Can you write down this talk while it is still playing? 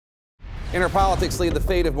In our politics lead, the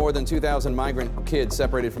fate of more than 2,000 migrant kids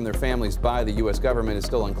separated from their families by the U.S. government is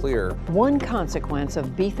still unclear. One consequence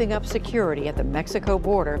of beefing up security at the Mexico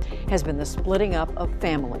border has been the splitting up of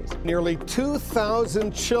families. Nearly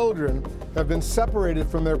 2,000 children have been separated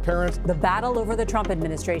from their parents. The battle over the Trump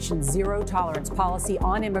administration's zero-tolerance policy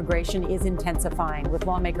on immigration is intensifying, with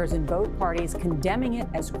lawmakers in both parties condemning it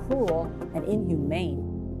as cruel and inhumane.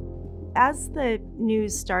 As the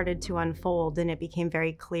news started to unfold and it became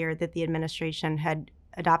very clear that the administration had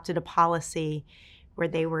adopted a policy where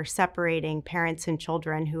they were separating parents and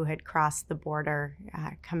children who had crossed the border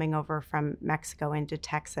coming over from Mexico into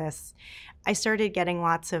Texas, I started getting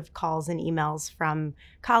lots of calls and emails from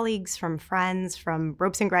colleagues, from friends, from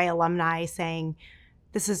Ropes and Gray alumni saying,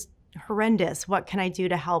 "This is horrendous. What can I do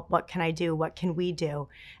to help? What can I do? What can we do?"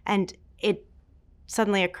 And it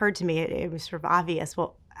suddenly occurred to me, it was sort of obvious,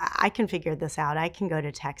 well, I can figure this out. I can go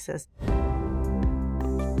to Texas.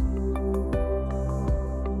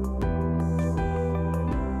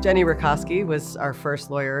 Jenny Rakoski was our first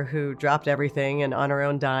lawyer who dropped everything and on her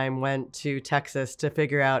own dime went to Texas to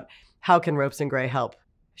figure out how can Ropes and Gray help.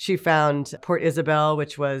 She found Port Isabel,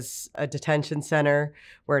 which was a detention center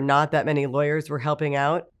where not that many lawyers were helping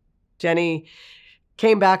out. Jenny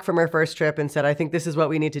came back from her first trip and said, "I think this is what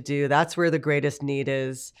we need to do. That's where the greatest need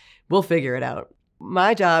is. We'll figure it out."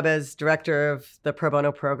 My job as director of the Pro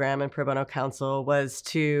Bono program and Pro Bono Council was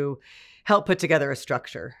to help put together a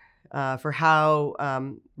structure for how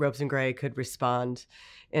Ropes and Gray could respond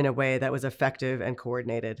in a way that was effective and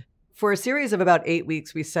coordinated. For a series of about 8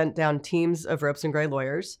 weeks, we sent down teams of Ropes and Gray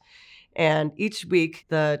lawyers, and each week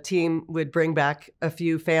the team would bring back a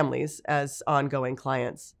few families as ongoing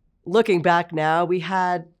clients. Looking back now, we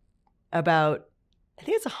had about, I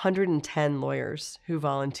think it's 110 lawyers who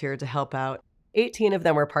volunteered to help out. 18 of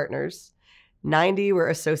them were partners, 90 were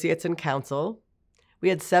associates in counsel. We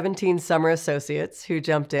had 17 summer associates who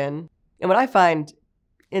jumped in. And what I find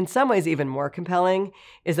in some ways even more compelling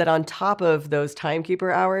is that on top of those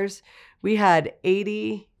timekeeper hours, we had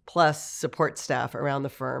 80 plus support staff around the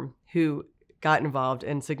firm who got involved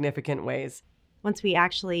in significant ways. Once we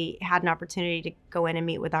actually had an opportunity to go in and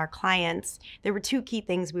meet with our clients, there were two key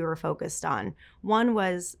things we were focused on. One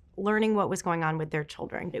was learning what was going on with their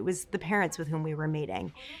children. It was the parents with whom we were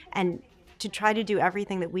meeting, and to try to do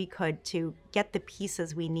everything that we could to get the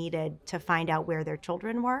pieces we needed to find out where their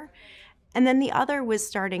children were. And then the other was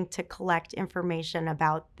starting to collect information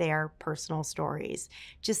about their personal stories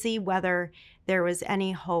to see whether there was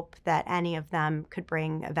any hope that any of them could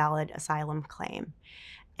bring a valid asylum claim.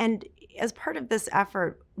 And as part of this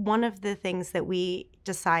effort, one of the things that we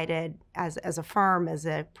decided as a firm, as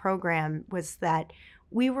a program, was that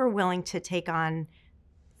we were willing to take on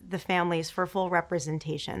the families for full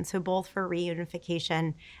representation, so both for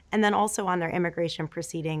reunification and then also on their immigration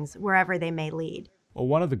proceedings, wherever they may lead. Well,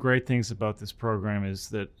 one of the great things about this program is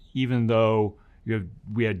that even though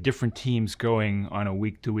we had different teams going on a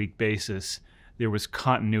week-to-week basis, there was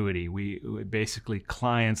continuity. Basically,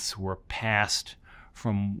 clients were passed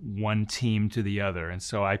from one team to the other. And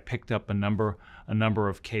so I picked up a number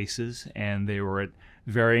of cases, and they were at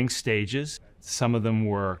varying stages. Some of them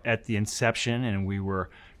were at the inception, and we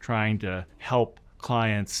were trying to help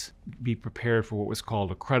clients be prepared for what was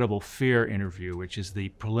called a credible fear interview, which is the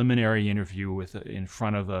preliminary interview in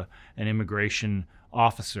front of an immigration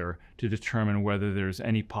officer to determine whether there's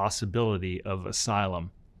any possibility of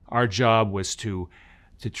asylum. Our job was to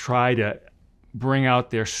try to bring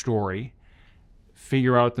out their story,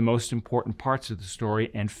 figure out the most important parts of the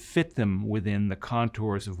story, and fit them within the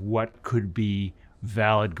contours of what could be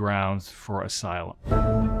valid grounds for asylum.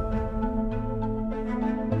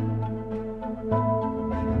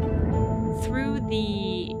 Through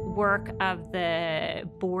the work of the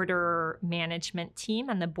border management team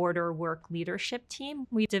and the border work leadership team,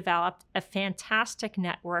 we developed a fantastic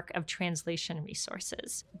network of translation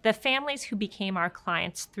resources. The families who became our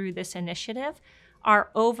clients through this initiative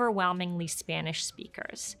are overwhelmingly Spanish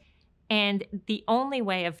speakers. And the only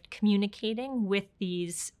way of communicating with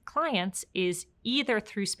these clients is either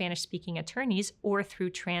through Spanish-speaking attorneys or through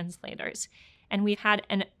translators. And we've had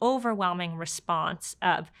an overwhelming response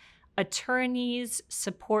of attorneys,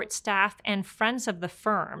 support staff, and friends of the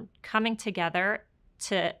firm coming together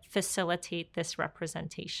to facilitate this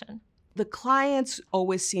representation. The clients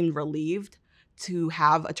always seemed relieved to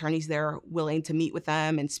have attorneys there willing to meet with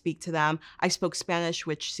them and speak to them. I spoke Spanish,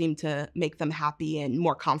 which seemed to make them happy and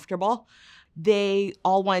more comfortable. They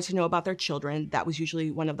all wanted to know about their children. That was usually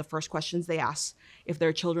one of the first questions they asked, if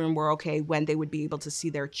their children were okay, when they would be able to see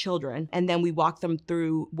their children. And then we walked them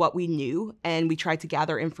through what we knew, and we tried to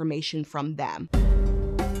gather information from them.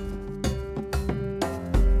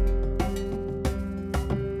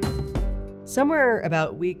 Somewhere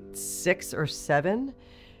about week 6 or 7,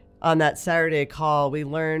 on that Saturday call, we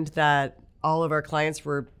learned that all of our clients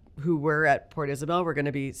who were at Port Isabel were going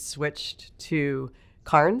to be switched to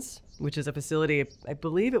Carnes, which is a facility, I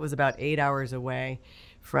believe it was about 8 hours away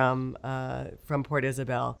from Port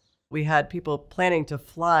Isabel. We had people planning to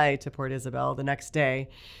fly to Port Isabel the next day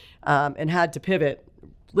and had to pivot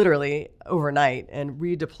literally overnight and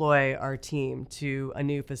redeploy our team to a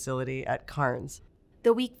new facility at Carnes.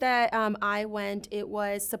 The week that I went, it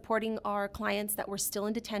was supporting our clients that were still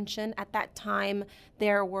in detention. At that time,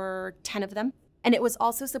 there were 10 of them. And it was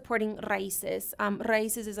also supporting Raíces.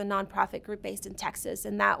 Raíces is a nonprofit group based in Texas,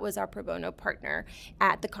 and that was our pro bono partner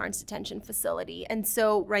at the Carnes detention facility. And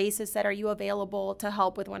so Raíces said, "Are you available to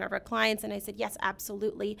help with one of our clients?" And I said, "Yes,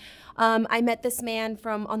 absolutely." I met this man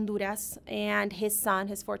from Honduras and his son,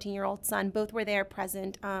 his 14-year-old son. Both were there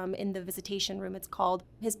present in the visitation room, it's called.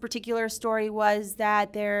 His particular story was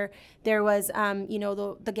that there was,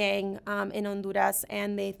 the gang in Honduras,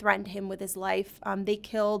 and they threatened him with his life. They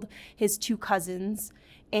killed his 2 cousins.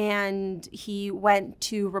 And he went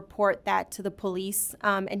to report that to the police,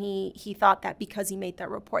 and he thought that because he made that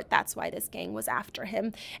report, that's why this gang was after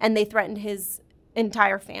him, and they threatened his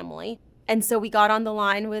entire family. And so we got on the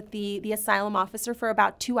line with the asylum officer for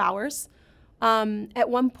about 2 hours. At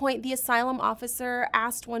one point, the asylum officer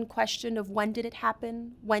asked one question of when did it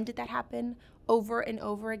happen? When did that happen? Over and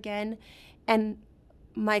over again. And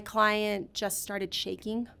my client just started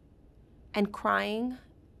shaking and crying.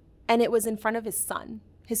 And it was in front of his son,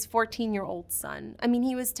 his 14-year-old son. I mean,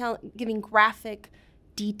 he was giving graphic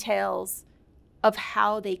details of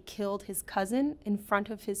how they killed his cousin in front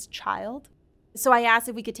of his child. So I asked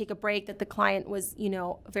if we could take a break, that the client was,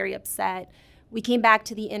 very upset. We came back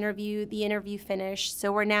to the interview finished.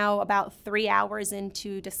 So we're now about 3 hours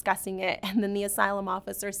into discussing it. And then the asylum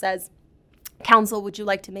officer says, "Counsel, would you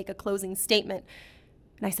like to make a closing statement?"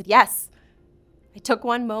 And I said, "Yes." I took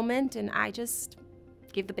one moment and I just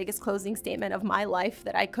gave the biggest closing statement of my life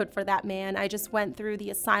that I could for that man. I just went through the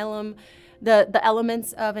asylum, the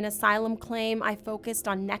elements of an asylum claim. I focused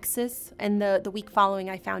on nexus, and the week following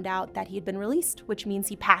I found out that he had been released, which means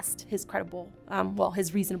he passed his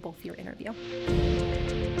his reasonable fear interview.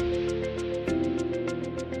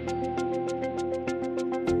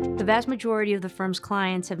 The vast majority of the firm's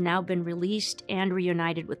clients have now been released and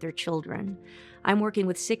reunited with their children. I'm working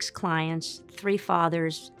with 6 clients, 3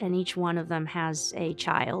 fathers, and each one of them has a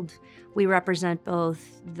child. We represent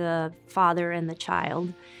both the father and the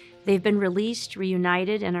child. They've been released,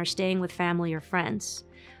 reunited, and are staying with family or friends.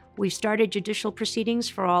 We've started judicial proceedings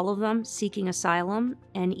for all of them seeking asylum,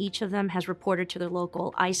 and each of them has reported to their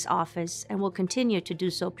local ICE office and will continue to do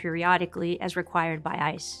so periodically as required by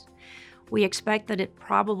ICE. We expect that it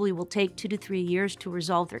probably will take 2 to 3 years to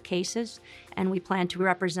resolve their cases, and we plan to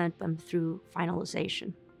represent them through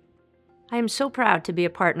finalization. I am so proud to be a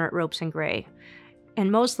partner at Ropes & Gray,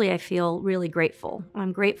 and mostly I feel really grateful.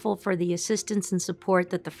 I'm grateful for the assistance and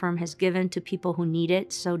support that the firm has given to people who need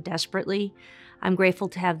it so desperately. I'm grateful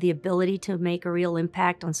to have the ability to make a real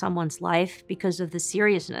impact on someone's life because of the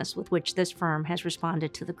seriousness with which this firm has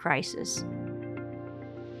responded to the crisis.